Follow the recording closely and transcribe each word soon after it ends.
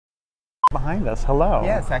Behind us, hello.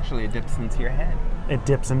 Yes, actually it dips into your head. It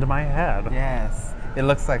dips into my head. Yes, it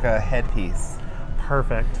looks like a headpiece.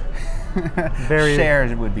 Perfect. Very.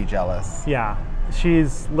 Cher would be jealous. Yeah,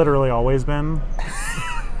 she's literally always been.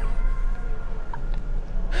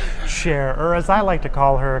 Cher, or as I like to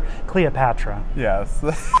call her, Cleopatra. Yes.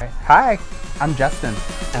 Hi, I'm Justin.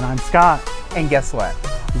 And I'm Scott. And guess what?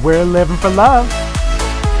 We're living for love.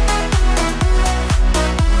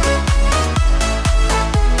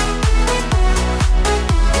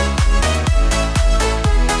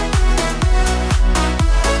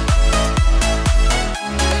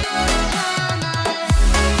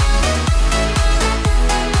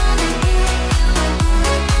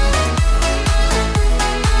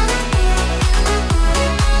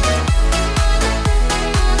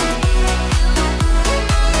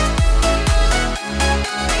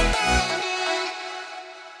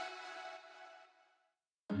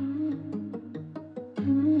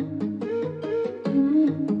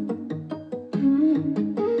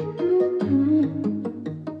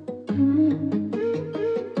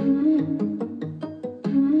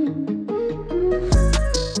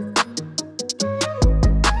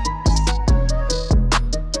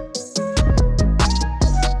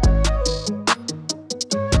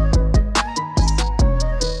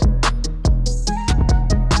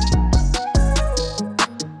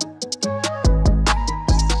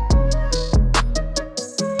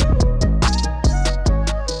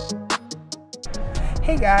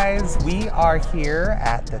 Hey guys, we are here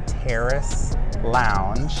at the Terrace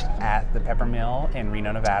Lounge at the Peppermill in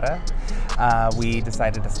Reno, Nevada. We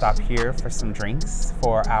decided to stop here for some drinks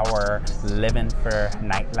for our living for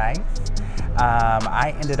nightlife.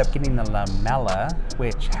 I ended up getting the Lamella,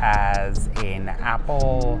 which has an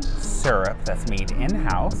apple syrup that's made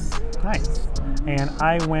in-house. Nice. And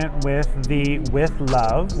I went with the With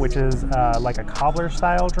Love, which is like a cobbler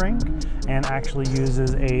style drink and actually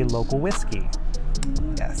uses a local whiskey.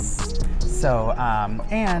 Yes. So,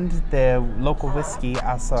 and the local whiskey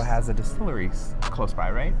also has a distillery close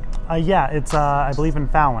by, right? Yeah, it's I believe in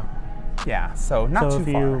Fallon. Yeah, so not too far. So if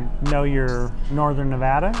you know your northern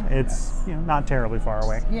Nevada, it's not terribly far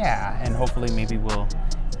away. Yeah, and hopefully maybe we'll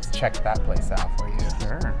check that place out for you.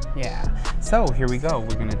 Sure. Yeah. So here we go.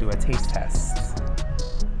 We're gonna do a taste test.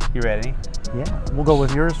 You ready? Yeah. We'll go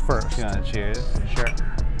with yours first. You wanna cheers? Sure.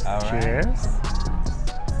 All right. Cheers.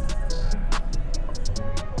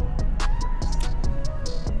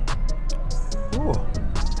 Ooh,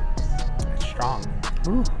 it's strong.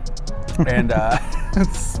 Ooh. And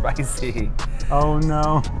it's spicy. Oh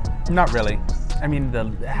no. Not really. I mean,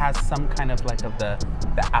 it has some kind of like the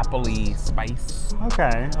appley spice.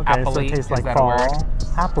 Okay. Okay. Appley, so it tastes is like that a fall. word?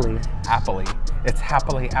 Happily. Appley. It's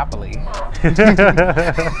happily appley.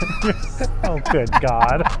 Oh, good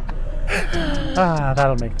God.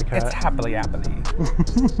 That'll make the cut. It's happily appley.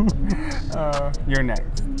 You're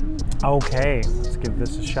next. Okay. Let's give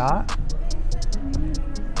this a shot.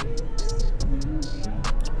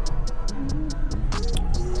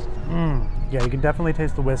 Yeah, you can definitely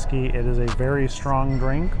taste the whiskey. It is a very strong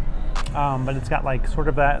drink, but it's got like sort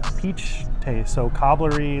of that peach taste. So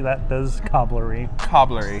cobblery, that does cobblery.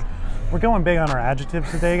 Cobblery. We're going big on our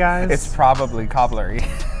adjectives today, guys. It's probably cobblery.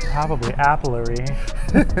 Probably applery.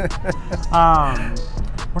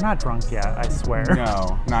 We're not drunk yet, I swear.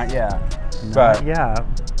 No, not yet. But yeah,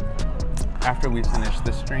 after we finish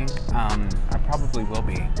this drink, I probably will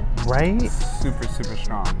be. Right? Super, super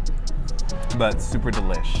strong, but super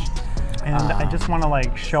delish. And I just want to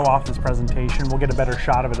like show off this presentation. We'll get a better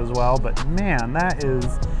shot of it as well. But man, that is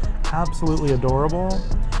absolutely adorable.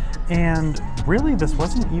 And really, this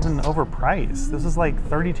wasn't even overpriced. This is like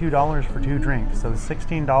 $32 for 2 drinks. So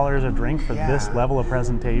 $16 a drink for this level of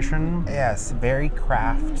presentation. Yes, very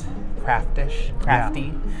crafty. Yeah.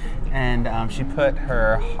 And she put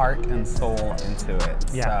her heart and soul into it.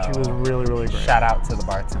 Yeah, so she was really, really great. Shout out to the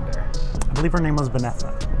bartender. I believe her name was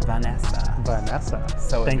Vanessa. Vanessa.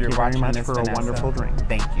 So thank if you're you very much this, for Vanessa, a wonderful drink.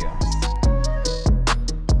 Thank you.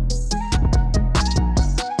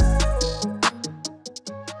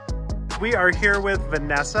 We are here with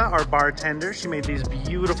Vanessa, our bartender. She made these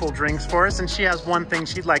beautiful drinks for us, and she has one thing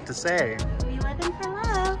she'd like to say. We living for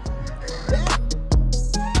love.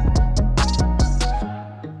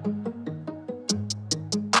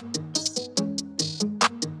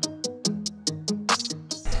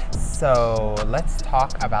 So let's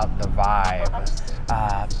talk about the vibe.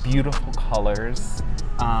 Beautiful colors.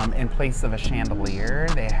 In place of a chandelier,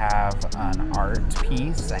 they have an art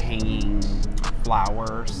piece, a hanging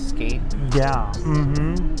flower scape. Yeah.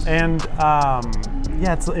 And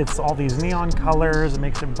yeah, it's all these neon colors. It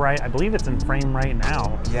makes it bright. I believe it's in frame right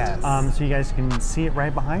now. Yes. So you guys can see it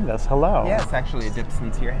right behind us. Hello. Yes, actually, it dips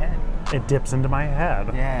into your head. It dips into my head.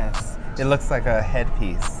 Yes. It looks like a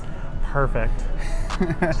headpiece. Perfect.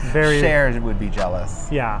 Very. Cher would be jealous.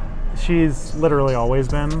 Yeah. She's literally always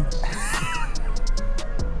been.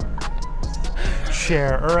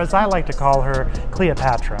 Cher, or as I like to call her,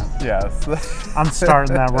 Cleopatra. Yes. I'm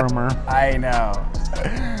starting that rumor. I know.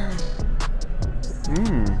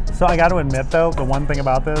 So I got to admit, though, the one thing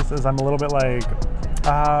about this is I'm a little bit like,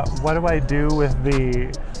 what do I do with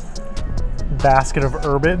the basket of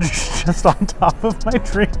herbage just on top of my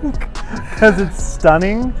drink? Because it's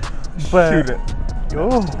stunning, but Shoot it.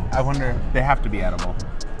 Oh, I wonder, they have to be edible.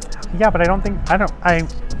 yeah, but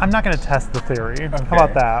I'm not going to test the theory. Okay. How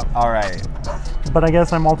about that? All right. But I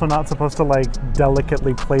guess I'm also not supposed to like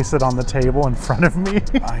delicately place it on the table in front of me.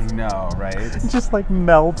 I know, right? It just like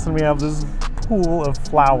melts and we have this pool of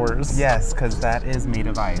flowers. Yes, because that is made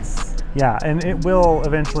of ice. Yeah, and it will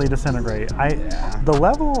eventually disintegrate. The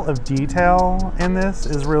level of detail in this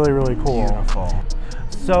is really, really cool. Beautiful.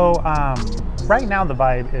 So right now the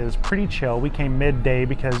vibe is pretty chill. We came midday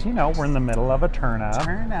because, you know, we're in the middle of a turn up.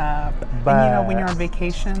 Turn up. But and you know, when you're on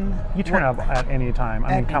vacation, you turn up at any time.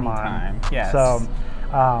 I mean, come on. Time. Yes. So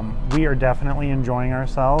we are definitely enjoying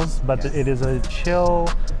ourselves, but it is a chill,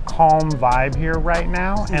 calm vibe here right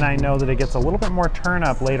now, and I know that it gets a little bit more turn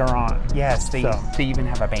up later on. Yes, they even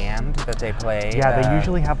have a band that they play. Yeah, they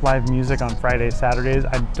usually have live music on Fridays, Saturdays.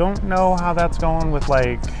 I don't know how that's going with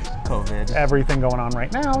like COVID, everything going on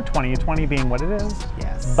right now, 2020 being what it is.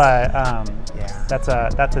 Yes. But yeah, that's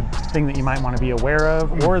a thing that you might want to be aware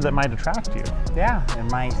of, or that might attract you. Yeah, it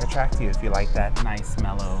might attract you if you like that nice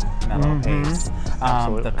mellow pace.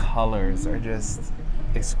 The colors are just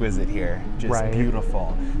exquisite here, just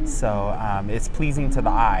beautiful. So it's pleasing to the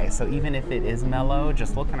eye. So even if it is mellow,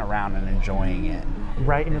 just looking around and enjoying it.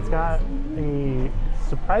 Right, and it's got a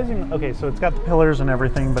surprising, okay, so it's got the pillars and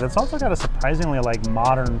everything, but it's also got a surprisingly like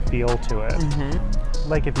modern feel to it.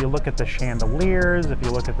 Like if you look at the chandeliers, if you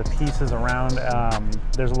look at the pieces around,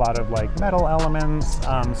 there's a lot of like metal elements.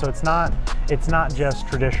 So it's not just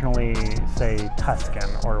traditionally, say, Tuscan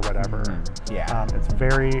or whatever. Yeah. It's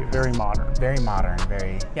very, very modern. Very modern,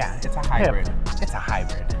 yeah, it's a hybrid. Hip. It's a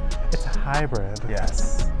hybrid. It's a hybrid.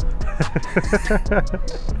 Yes.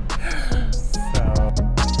 So.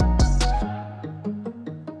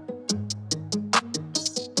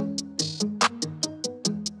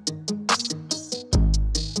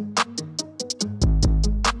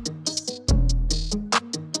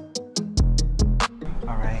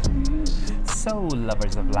 So,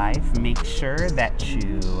 lovers of life, make sure that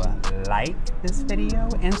you like this video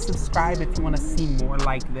and subscribe if you want to see more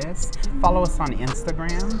like this. Follow us on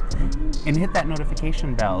Instagram and hit that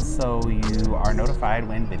notification bell so you are notified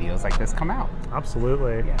when videos like this come out.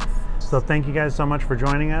 Absolutely. Yes. So thank you guys so much for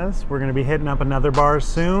joining us. We're going to be hitting up another bar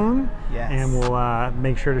soon. Yes. And we'll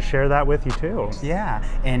make sure to share that with you too. Yeah.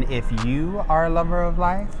 And if you are a lover of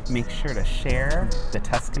life, make sure to share the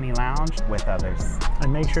Tuscany Lounge with others.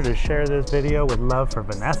 And make sure to share this video with love for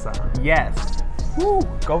Vanessa. Yes. Woo.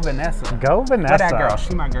 Go Vanessa. Go Vanessa. Go that girl.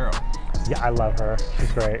 She my girl. Yeah, I love her.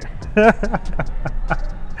 She's great.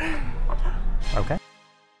 Okay.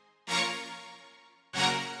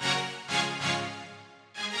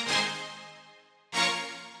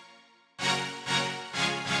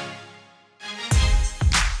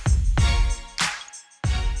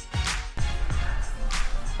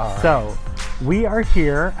 So, we are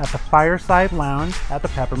here at the Fireside Lounge at the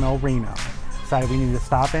Peppermill, Reno. Decided we need to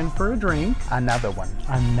stop in for a drink. Another one.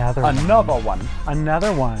 Another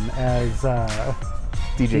one, as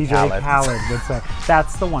DJ Khaled would say.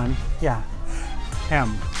 That's the one. Yeah.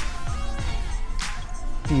 Him.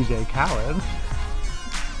 DJ Khaled.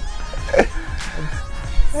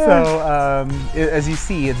 So, as you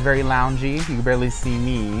see, it's very loungy. You can barely see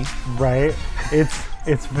me. Right.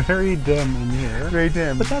 It's very dim in here. Very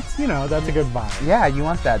dim. But that's, you know, that's a good vibe. Yeah, you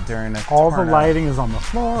want that during a All the lighting is on the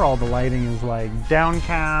floor. All the lighting is like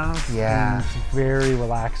downcast. Yeah. And it's very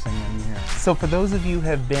relaxing in here. So for those of you who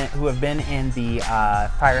have been in the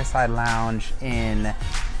Fireside Lounge in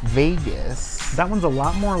Vegas. That one's a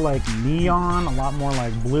lot more like neon, a lot more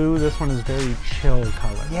like blue. This one is very chill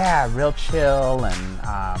color. Yeah, real chill and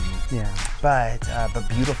yeah. But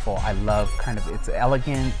beautiful. I love kind of, it's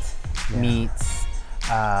elegant meets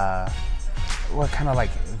what kind of like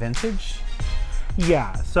vintage?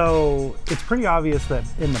 Yeah, so it's pretty obvious that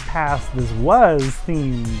in the past this was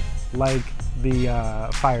themed like the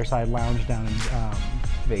Fireside Lounge down in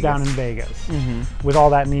Vegas. down in Vegas. With all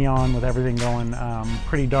that neon, with everything going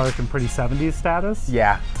pretty dark and pretty 70s status.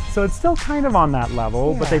 Yeah. So it's still kind of on that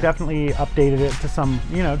level, but they Yeah. definitely updated it to some,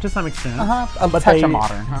 you know, to some extent. A But touch they, of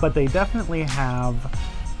modern. But they definitely have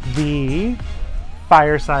the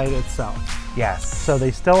Fireside itself. Yes. So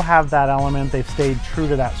they still have that element. They've stayed true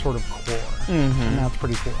to that sort of core, and that's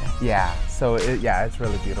pretty cool. Yeah. So it's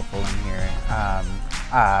really beautiful in here.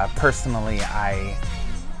 Personally,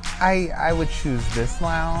 I would choose this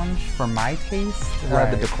lounge for my taste,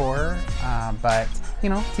 the decor. But you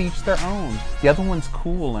know, to each their own. The other one's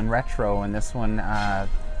cool and retro, and this one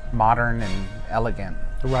modern and elegant.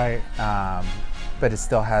 Right. But it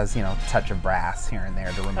still has, you know, a touch of brass here and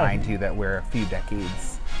there to remind you that we're a few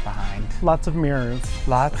decades behind. Lots of mirrors.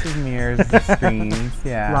 Lots of mirrors and screens.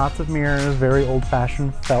 Yeah. Lots of mirrors, very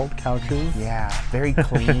old-fashioned felt couches. Yeah, very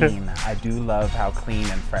clean. I do love how clean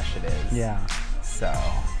and fresh it is. Yeah. So.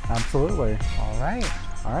 Absolutely. All right.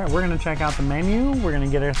 All right, we're gonna check out the menu. We're gonna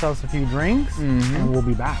get ourselves a few drinks, and we'll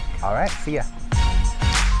be back. All right, see ya.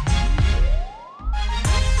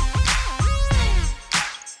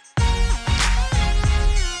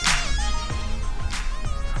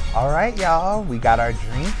 All right, y'all, we got our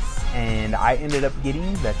drinks, and I ended up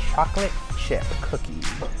getting the chocolate chip cookie.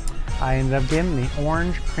 I ended up getting the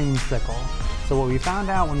orange creamsicle. So what we found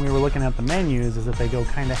out when we were looking at the menus is that they go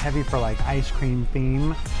kind of heavy for like ice cream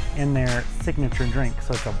theme in their signature drink.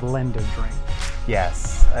 So it's a blended drink.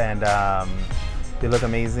 Yes, and they look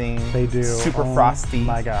amazing. They do. Super Oh frosty.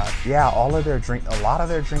 my gosh. Yeah, a lot of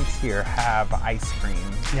their drinks here have ice cream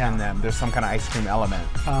in them. There's some kind of ice cream element.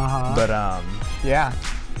 But yeah.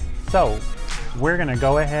 So we're gonna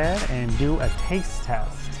go ahead and do a taste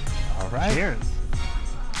test. All right. Cheers.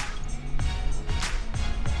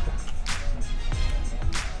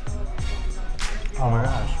 Oh my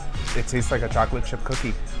gosh. It tastes like a chocolate chip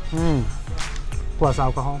cookie. Plus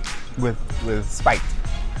alcohol. With spiked.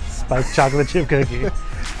 Spiked chocolate chip cookie.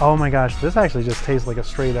 Oh my gosh, this actually just tastes like a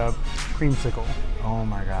straight up creamsicle. Oh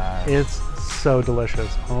my god. It's so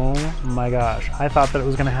delicious. Oh my gosh. I thought that it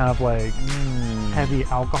was gonna have like heavy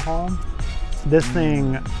alcohol. This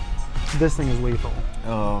thing is lethal.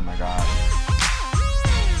 Oh my god.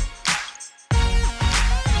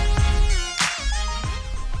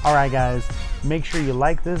 All right guys, make sure you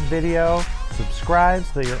like this video, subscribe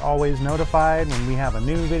so that you're always notified when we have a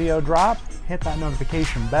new video drop, hit that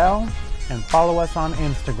notification bell, and follow us on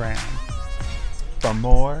Instagram. For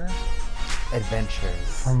more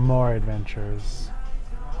adventures. For more adventures.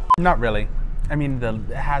 Not really. I mean, it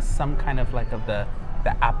has some kind of like of the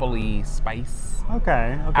apple-y spice.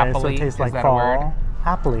 Okay, so Appley, it tastes is like that a word? fall.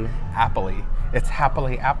 Happily. Apple-y. It's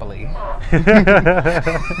happily.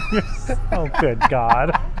 Oh, good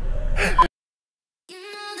God.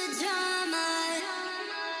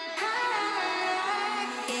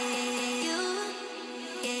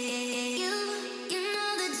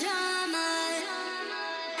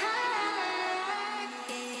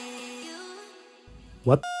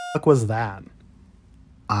 What the fuck was that?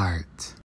 Art.